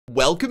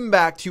Welcome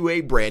back to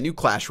a brand new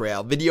Clash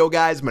Royale video,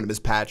 guys. My name is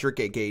Patrick,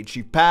 aka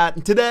Chief Pat,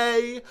 and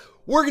today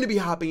we're going to be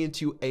hopping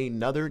into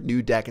another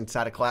new deck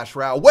inside of Clash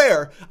Royale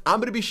where I'm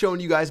going to be showing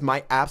you guys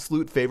my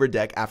absolute favorite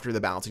deck after the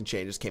balancing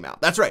changes came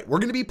out. That's right, we're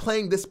going to be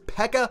playing this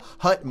P.E.K.K.A.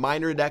 Hut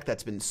Miner deck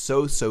that's been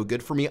so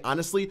good for me.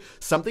 Honestly,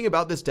 something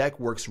about this deck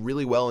works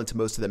really well into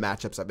most of the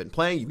matchups I've been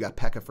playing. You've got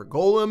P.E.K.K.A. for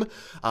Golem,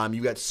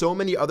 you've got so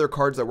many other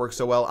cards that work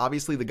so well.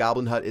 Obviously, the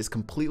Goblin Hut is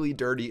completely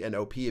dirty and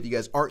OP. If you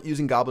guys aren't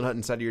using Goblin Hut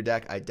inside of your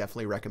deck, I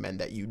definitely recommend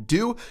that you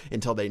do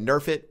until they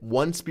nerf it.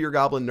 One Spear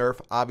Goblin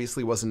nerf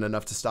obviously wasn't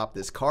enough to stop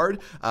this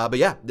card, but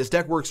yeah, this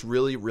deck works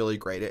really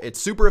great. It's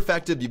super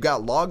effective. You've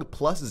got Log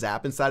plus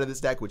Zap inside of this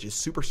deck, which is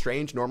super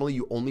strange. Normally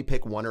you only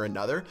pick one or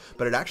another,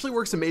 but it actually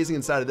works amazing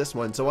inside of this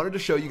one. So I wanted to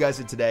show you guys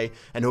it today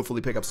and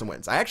hopefully pick up some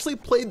wins. I actually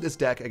played this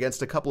deck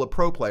against a couple of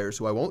pro players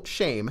who I won't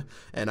shame,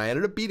 and I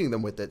ended up beating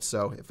them with it.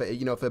 So if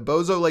a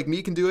bozo like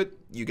me can do it,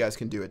 you guys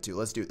can do it too.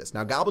 Let's do this.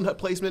 Now, Goblin Hut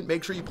placement,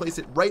 make sure you place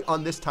it right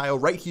on this tile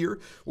right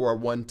here, or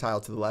one tile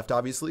to the left,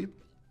 obviously.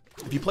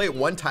 If you play it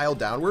one tile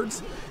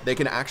downwards, they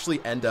can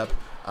actually end up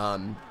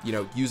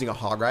using a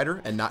Hog Rider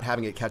and not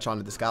having it catch on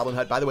to this Goblin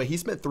Hut. By the way, he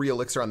spent 3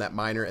 elixir on that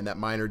miner, and that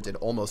miner did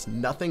almost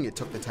nothing. It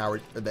took the tower,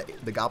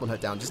 the Goblin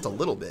Hut down just a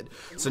little bit.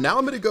 So now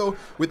I'm going to go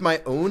with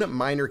my own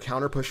miner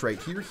counter push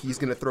right here. He's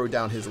going to throw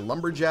down his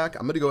Lumberjack.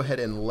 I'm going to go ahead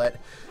and let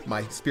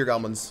my Spear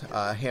Goblins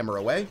hammer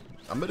away.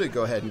 I'm going to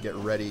go ahead and get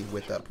ready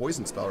with that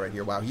poison spell right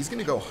here. Wow, he's going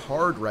to go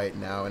hard right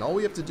now, and all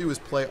we have to do is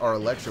play our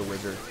Electro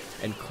Wizard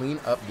and clean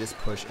up this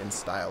push in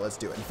style. Let's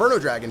do it. Inferno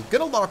Dragon,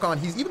 going to lock on.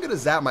 He's even going to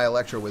zap my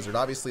Electro Wizard.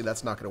 Obviously,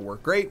 that's not going to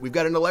work great. We've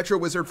got an Electro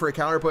Wizard for a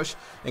counter push,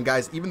 and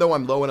guys, even though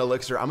I'm low on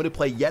Elixir, I'm going to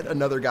play yet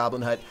another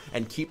Goblin Hut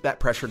and keep that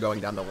pressure going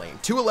down the lane.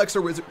 2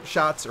 Elixir Wizard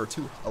shots, or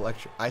 2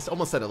 Elixir, I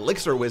almost said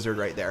Elixir Wizard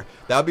right there.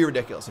 That would be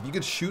ridiculous. If you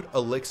could shoot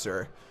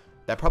Elixir,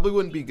 that probably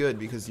wouldn't be good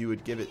because you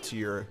would give it to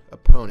your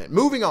opponent.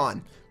 Moving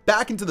on.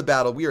 Back into the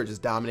battle. We are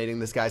just dominating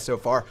this guy so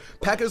far.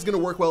 P.E.K.K.A. is going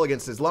to work well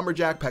against his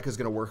Lumberjack. P.E.K.K.A. is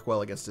going to work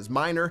well against his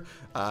Miner.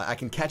 I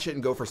can catch it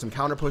and go for some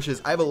counter pushes.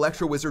 I have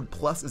Electro Wizard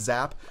plus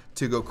Zap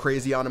to go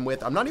crazy on him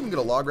with. I'm not even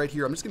going to log right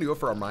here. I'm just going to go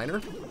for our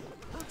Miner.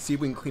 See if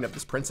we can clean up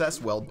this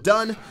Princess. Well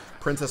done.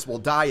 Princess will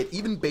die. It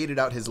even baited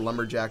out his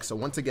Lumberjack. So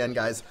once again,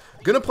 guys,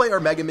 gonna play our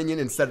Mega Minion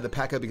instead of the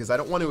P.E.K.K.A. because I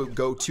don't want to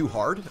go too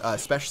hard,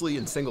 especially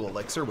in single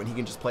Elixir when he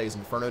can just play his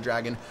Inferno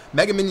Dragon.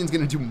 Mega Minion's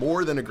gonna do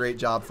more than a great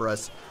job for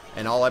us,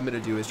 and all I'm gonna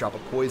do is drop a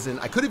Poison.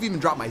 I could have even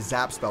dropped my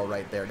Zap spell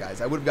right there,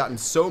 guys. I would have gotten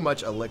so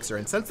much Elixir,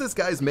 and since this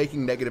guy's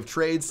making negative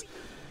trades,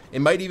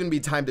 it might even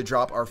be time to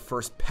drop our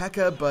first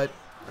P.E.K.K.A., but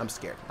I'm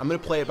scared. I'm going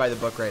to play it by the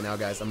book right now,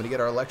 guys. I'm going to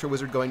get our Electro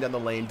Wizard going down the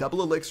lane.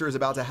 Double Elixir is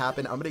about to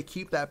happen. I'm going to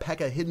keep that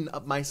P.E.K.K.A. hidden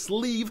up my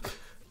sleeve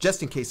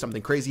just in case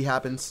something crazy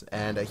happens.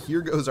 And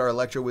here goes our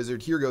Electro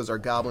Wizard. Here goes our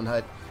Goblin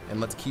Hut.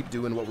 And let's keep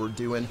doing what we're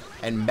doing.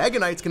 And Mega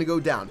Knight's going to go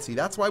down. See,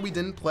 that's why we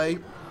didn't play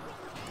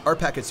our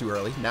P.E.K.K.A. too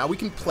early. Now we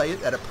can play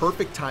it at a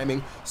perfect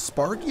timing.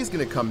 Sparky is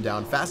going to come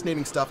down.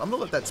 Fascinating stuff. I'm going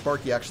to let that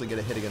Sparky actually get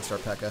a hit against our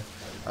P.E.K.K.A.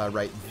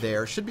 Right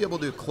there. Should be able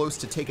to close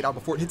to take it out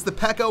before it hits the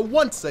P.E.K.K.A.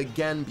 once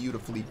again.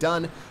 Beautifully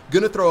done.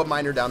 Gonna throw a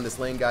Miner down this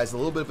lane, guys. A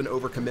little bit of an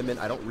overcommitment.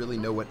 I don't really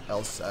know what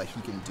else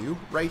he can do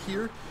right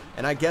here.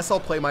 And I guess I'll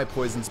play my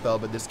Poison spell,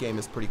 but this game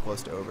is pretty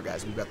close to over,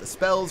 guys. We've got the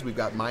spells. We've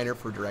got Miner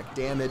for direct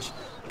damage.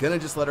 Gonna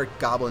just let our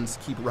Goblins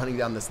keep running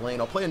down this lane.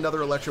 I'll play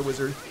another Electro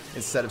Wizard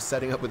instead of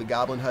setting up with a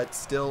Goblin Hut.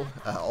 Still,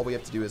 all we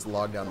have to do is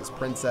log down this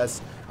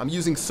Princess. I'm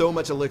using so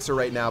much Elixir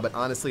right now, but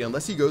honestly,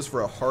 unless he goes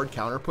for a hard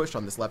counter push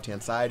on this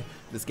left-hand side,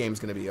 this game's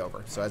gonna be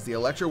over. So as the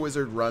Electro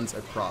Wizard runs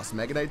across,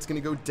 Mega Knight's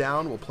going to go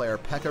down. We'll play our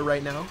P.E.K.K.A.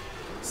 right now.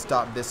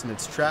 Stop this in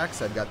its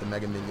tracks. I've got the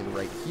Mega Minion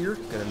right here.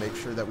 Going to make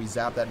sure that we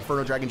zap that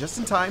Inferno Dragon just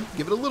in time.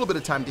 Give it a little bit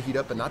of time to heat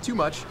up, but not too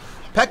much.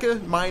 P.E.K.K.A.,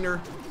 Miner,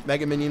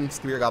 Mega Minion,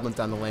 Spear Goblins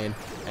down the lane.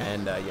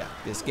 And yeah,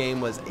 this game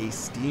was a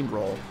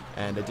steamroll,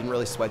 and I didn't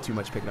really sweat too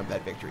much picking up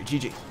that victory.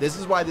 GG. This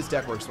is why this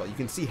deck works well. You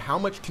can see how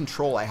much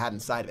control I had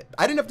inside of it.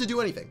 I didn't have to do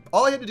anything.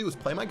 All I had to do was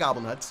play my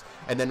Goblin Huts,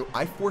 and then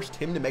I forced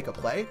him to make a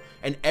play,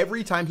 and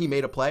every time he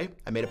made a play,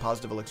 I made a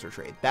positive Elixir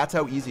trade. That's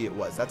how easy it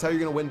was. That's how you're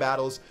going to win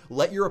battles.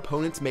 Let your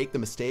opponents make the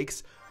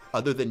mistakes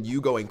other than you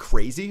going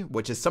crazy,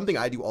 which is something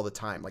I do all the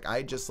time. Like,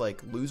 I just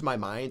like lose my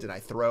mind and I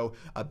throw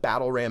a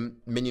Battle Ram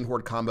Minion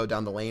Horde combo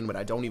down the lane when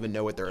I don't even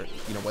know what they're,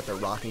 what they're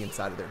rocking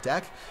inside of their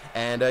deck.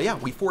 And yeah,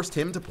 we forced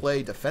him to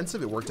play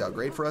defensive. It worked out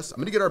great for us.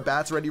 I'm gonna get our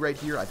bats ready right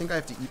here. I think I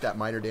have to eat that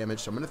Miner damage,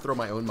 so I'm gonna throw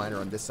my own Miner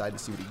on this side to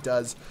see what he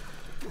does.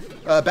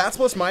 Bats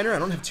plus Miner, I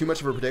don't have too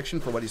much of a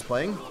prediction for what he's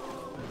playing.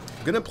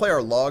 I'm gonna play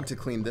our Log to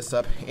clean this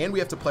up, and we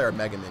have to play our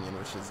Mega Minion,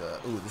 which is,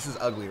 ooh, this is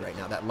ugly right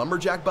now. That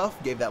Lumberjack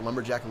buff gave that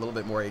Lumberjack a little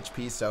bit more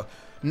HP, so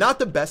not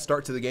the best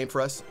start to the game for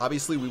us.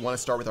 Obviously, we want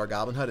to start with our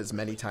Goblin Hut as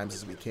many times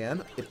as we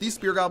can. If these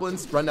Spear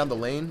Goblins run down the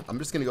lane, I'm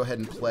just gonna go ahead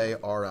and play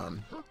our,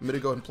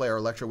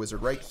 Electro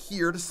Wizard right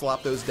here to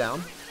slop those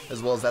down,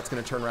 as well as that's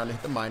gonna turn around and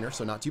hit the Miner,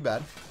 so not too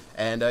bad.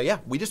 And yeah,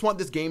 we just want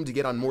this game to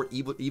get on more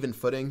even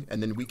footing,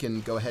 and then we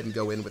can go ahead and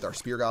go in with our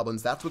Spear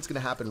Goblins. That's what's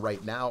gonna happen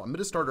right now. I'm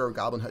gonna start our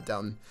Goblin Hut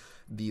down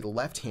the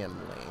left-hand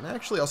lane.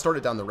 Actually, I'll start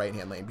it down the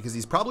right-hand lane because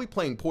he's probably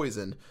playing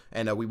poison,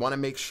 and we want to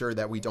make sure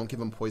that we don't give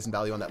him poison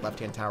value on that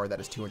left-hand tower that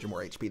is 200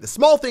 more HP. The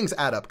small things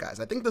add up, guys.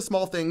 I think the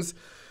small things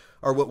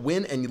are what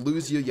win and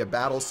lose you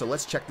battle. So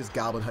let's check this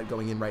Goblin Hut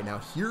going in right now.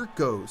 Here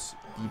goes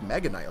the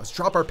Mega Knight. Let's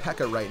drop our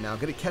P.E.K.K.A. right now.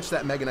 Gonna catch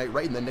that Mega Knight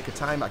right in the nick of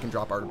time. I can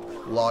drop our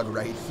log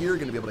right here.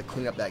 Gonna be able to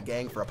clean up that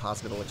gang for a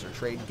positive elixir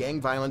trade. Gang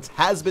violence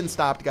has been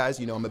stopped, guys.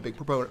 You know I'm a big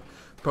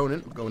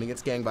proponent going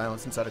against gang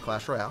violence inside of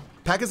Clash Royale.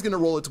 P.E.K.K.A. is gonna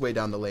roll its way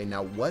down the lane.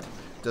 Now what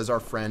does our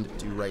friend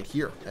do right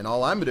here? And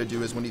all I'm gonna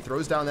do is when he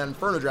throws down that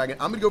Inferno Dragon,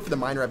 I'm gonna go for the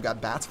miner. I've got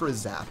bats for his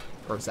zap,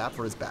 or zap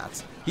for his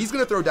bats. He's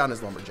gonna throw down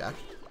his lumberjack.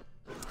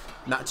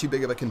 Not too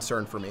big of a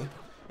concern for me.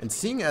 And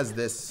seeing as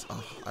this,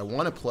 I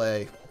want to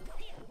play...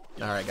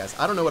 Alright, guys.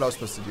 I don't know what I was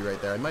supposed to do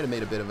right there. I might have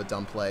made a bit of a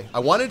dumb play. I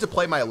wanted to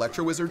play my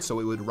Electro Wizard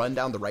so it would run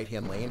down the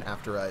right-hand lane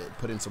after I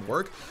put in some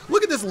work.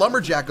 Look at this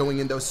Lumberjack going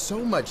in, though.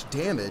 So much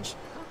damage.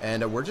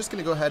 And we're just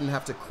going to go ahead and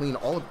have to clean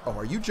all of... Oh,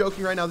 are you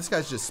joking right now? This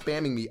guy's just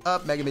spamming me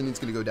up. Mega Minion's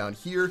going to go down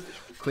here.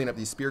 Clean up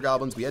these Spear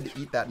Goblins. We had to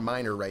eat that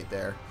miner right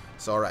there.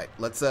 So, all right,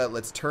 let's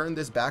turn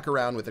this back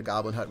around with a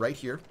Goblin Hut right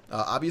here.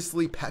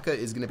 Obviously, P.E.K.K.A.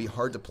 is going to be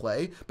hard to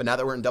play, but now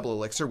that we're in double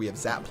elixir, we have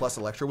Zap plus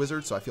Electro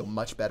Wizard, so I feel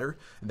much better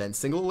than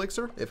single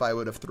elixir if I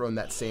would have thrown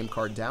that same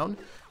card down.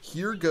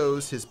 Here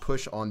goes his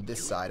push on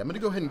this side. I'm going to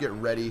go ahead and get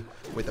ready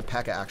with the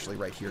P.E.K.K.A. actually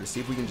right here to see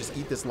if we can just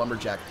eat this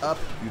Lumberjack up.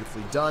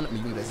 Beautifully done. I'm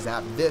even going to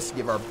zap this,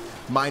 give our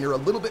miner a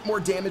little bit more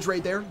damage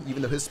right there,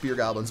 even though his Spear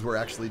Goblins were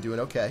actually doing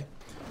okay.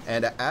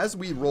 And as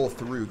we roll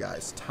through,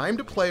 guys, time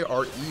to play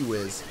our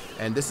E-Wiz.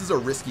 And this is a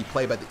risky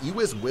play, but the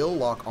E-Wiz will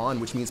lock on,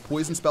 which means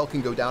Poison Spell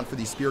can go down for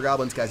these Spear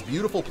Goblins. Guys,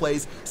 beautiful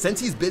plays. Since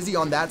he's busy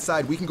on that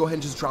side, we can go ahead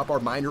and just drop our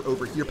miner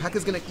over here.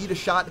 P.E.K.K.A.'s going to eat a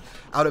shot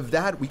out of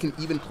that. We can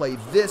even play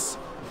this.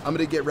 I'm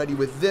going to get ready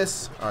with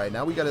this. All right,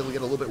 now we got to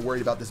get a little bit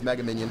worried about this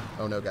Mega Minion.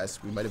 Oh, no,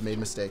 guys, we might have made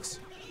mistakes.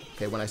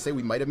 Okay, when I say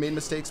we might have made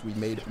mistakes, we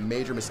made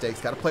major mistakes.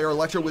 Got to play our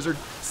Electro Wizard.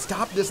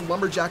 Stop this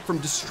Lumberjack from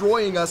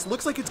destroying us.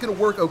 Looks like it's going to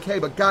work okay,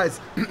 but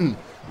guys,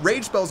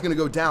 Rage Spell's going to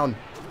go down.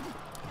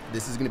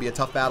 This is going to be a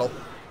tough battle.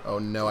 Oh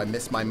no, I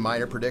missed my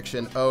miner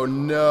prediction. Oh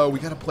no, we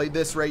got to play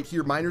this right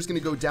here. Miner's going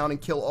to go down and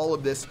kill all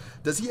of this.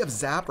 Does he have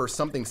Zap or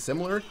something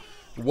similar?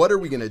 What are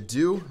we going to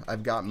do?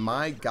 I've got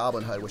my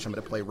Goblin Hut, which I'm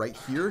going to play right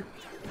here.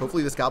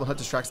 Hopefully this Goblin Hut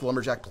distracts the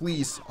Lumberjack,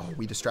 please. Oh,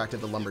 we distracted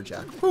the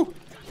Lumberjack. Whew.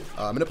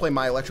 I'm going to play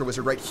my Electro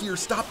Wizard right here.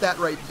 Stop that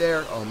right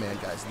there. Oh, man,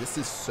 guys, this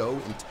is so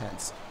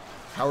intense.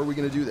 How are we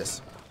going to do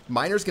this?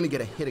 Miner's going to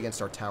get a hit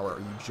against our tower. Are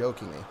you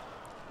joking me?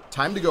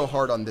 Time to go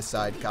hard on this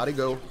side. Got to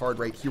go hard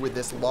right here with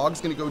this.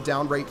 Log's going to go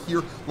down right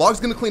here. Log's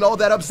going to clean all of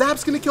that up.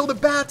 Zap's going to kill the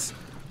bats.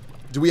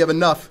 Do we have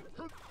enough?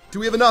 Do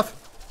we have enough?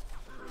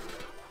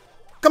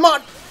 Come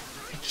on.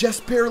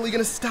 Just barely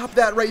going to stop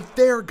that right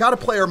there. Got to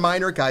play our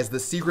miner. Guys, the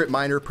secret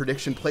miner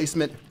prediction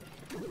placement.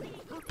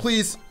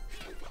 Please.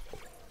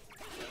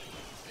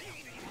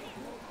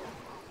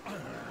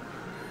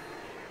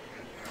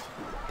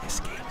 This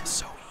game is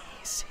so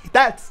easy.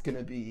 That's going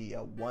to be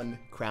a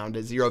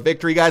 1-0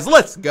 victory, guys.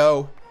 Let's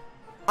go.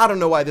 I don't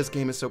know why this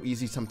game is so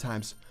easy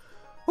sometimes.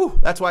 Whew,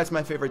 that's why it's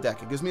my favorite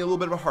deck. It gives me a little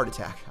bit of a heart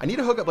attack. I need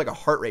to hook up like a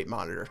heart rate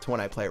monitor to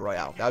when I play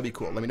Royale. That would be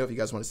cool. Let me know if you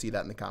guys want to see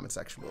that in the comment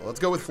section below. Let's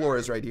go with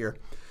Flores right here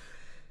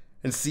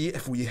and see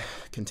if we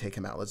can take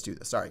him out. Let's do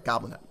this. All right,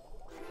 Goblin Hut.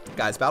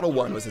 Guys, battle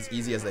 1 was as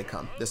easy as they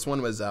come. This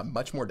one was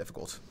much more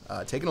difficult.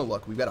 Taking a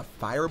look, we've got a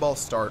fireball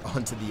start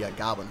onto the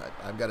Goblin Hut.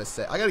 I've got to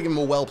say, I got to give him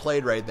a well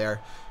played right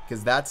there,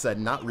 because that's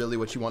not really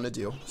what you want to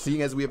do.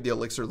 Seeing as we have the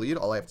elixir lead,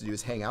 all I have to do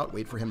is hang out,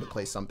 wait for him to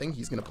play something.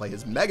 He's going to play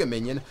his Mega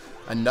Minion,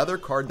 another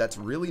card that's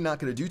really not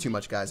going to do too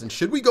much, guys. And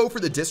should we go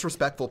for the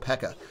disrespectful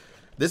P.E.K.K.A.?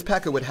 This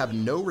P.E.K.K.A. would have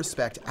no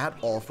respect at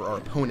all for our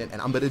opponent,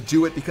 and I'm going to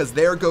do it because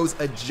there goes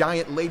a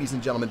giant, ladies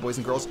and gentlemen, boys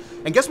and girls.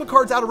 And guess what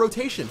card's out of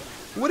rotation?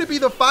 Would it be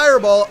the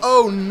Fireball?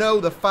 Oh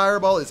no, the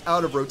Fireball is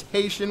out of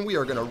rotation. We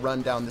are going to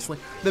run down this lane.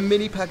 The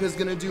mini P.E.K.K.A. is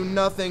going to do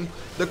nothing.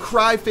 The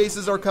Cry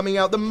Faces are coming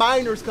out. The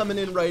Miner's coming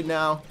in right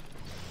now.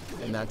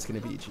 And that's going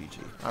to be GG.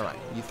 All right,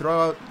 you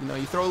throw out,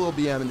 you throw a little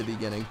BM in the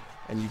beginning,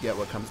 and you get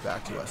what comes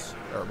back to us,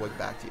 or what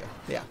back to you.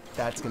 Yeah,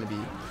 that's gonna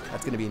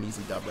be an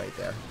easy dub right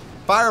there.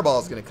 Fireball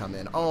is gonna come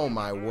in. Oh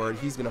my word,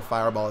 he's gonna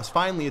Fireball us.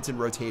 Finally, it's in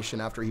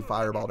rotation after he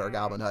Fireballed our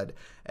Goblin Hut,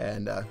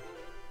 and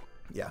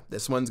yeah,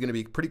 this one's going to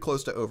be pretty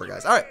close to over,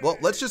 guys. All right, well,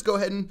 let's just go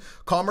ahead and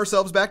calm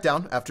ourselves back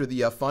down after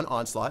the fun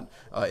onslaught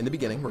in the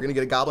beginning. We're going to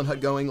get a Goblin Hut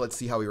going. Let's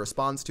see how he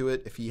responds to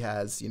it. If he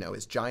has,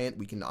 his Giant,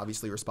 we can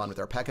obviously respond with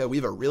our P.E.K.K.A. We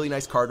have a really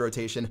nice card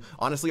rotation.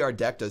 Honestly, our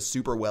deck does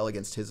super well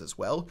against his as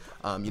well.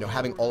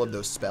 Having all of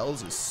those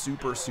spells is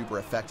super, super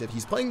effective.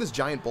 He's playing this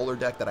Giant Bowler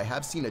deck that I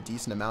have seen a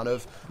decent amount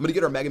of. I'm going to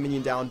get our Mega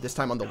Minion down, this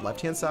time on the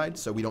left-hand side,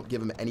 so we don't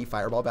give him any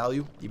Fireball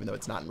value, even though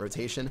it's not in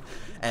rotation.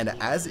 And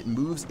as it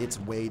moves its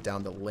way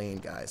down the lane,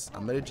 guys,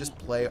 I'm gonna just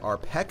play our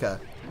P.E.K.K.A.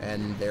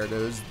 And there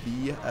goes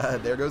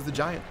the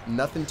Giant.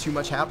 Nothing too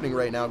much happening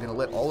right now. Gonna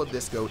let all of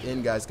this go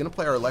in, guys. Gonna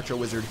play our Electro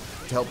Wizard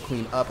to help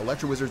clean up.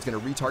 Electro Wizard's gonna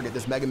retarget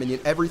this Mega Minion.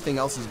 Everything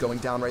else is going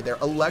down right there.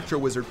 Electro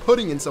Wizard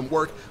putting in some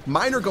work.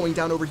 Miner going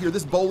down over here.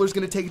 This bowler's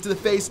gonna take it to the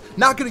face.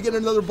 Not gonna get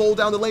another bowl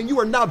down the lane. You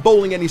are not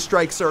bowling any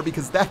strikes, sir,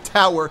 because that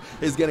tower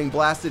is getting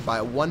blasted by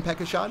a 1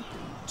 P.E.K.K.A. shot,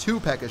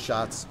 2 P.E.K.K.A.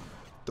 shots,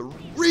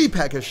 3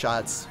 P.E.K.K.A.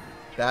 shots.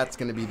 That's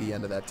going to be the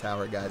end of that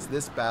tower, guys.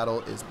 This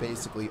battle is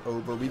basically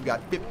over. We've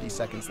got 50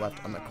 seconds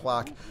left on the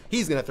clock.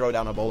 He's going to throw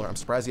down a bowler. I'm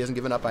surprised he hasn't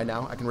given up by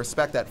now. I can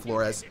respect that,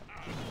 Flores.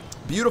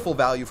 Beautiful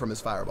value from his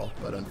fireball,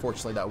 but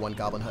unfortunately that 1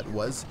 Goblin Hut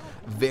was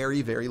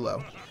very, very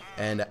low.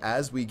 And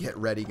as we get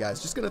ready,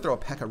 guys, just going to throw a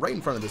P.E.K.K.A. right in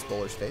front of this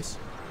bowler's face,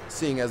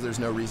 seeing as there's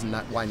no reason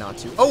why not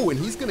to. Oh, and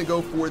he's gonna go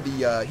for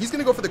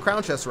the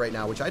crown chest right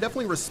now, which I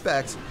definitely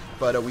respect,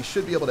 but we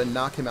should be able to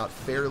knock him out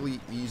fairly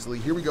easily.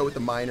 Here we go with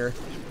the miner.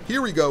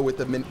 Here we go with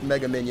the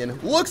Mega Minion.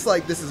 Looks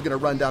like this is gonna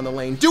run down the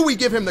lane. Do we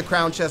give him the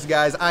crown chest,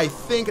 guys? I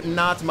think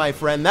not, my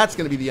friend. That's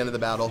gonna be the end of the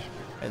battle,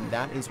 and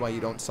that is why you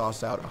don't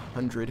sauce out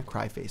 100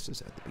 cry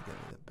faces at the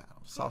beginning of the battle.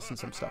 Saucing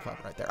some stuff up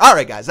right there. All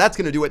right, guys, that's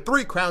gonna do it.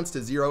 3 crowns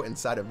to 0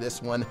 inside of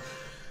this one.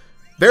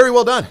 Very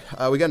well done.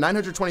 We got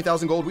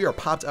 920,000 gold. We are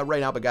popped up right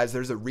now, but guys,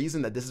 there's a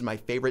reason that this is my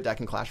favorite deck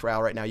in Clash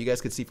Royale right now. You guys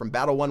could see from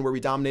Battle 1 where we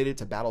dominated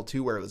to Battle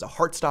 2 where it was a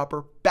heart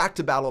stopper, back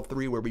to Battle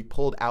 3 where we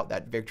pulled out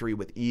that victory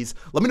with ease.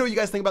 Let me know what you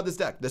guys think about this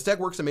deck. This deck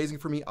works amazing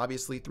for me.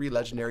 Obviously, 3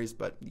 legendaries,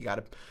 but you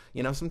gotta,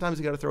 sometimes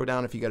you gotta throw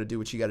down if you gotta do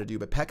what you gotta do.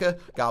 But P.E.K.K.A.,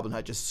 Goblin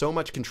Hut, just so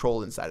much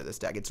control inside of this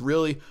deck. It's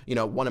really,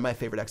 one of my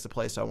favorite decks to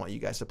play, so I want you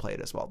guys to play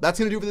it as well. That's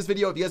gonna do it for this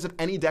video. If you guys have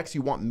any decks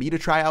you want me to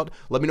try out,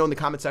 let me know in the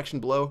comment section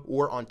below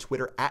or on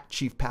Twitter at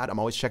ChiefPat. I'm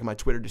always checking my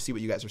Twitter to see what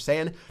you guys are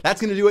saying.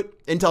 That's going to do it.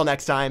 Until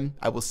next time,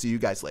 I will see you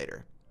guys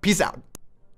later. Peace out.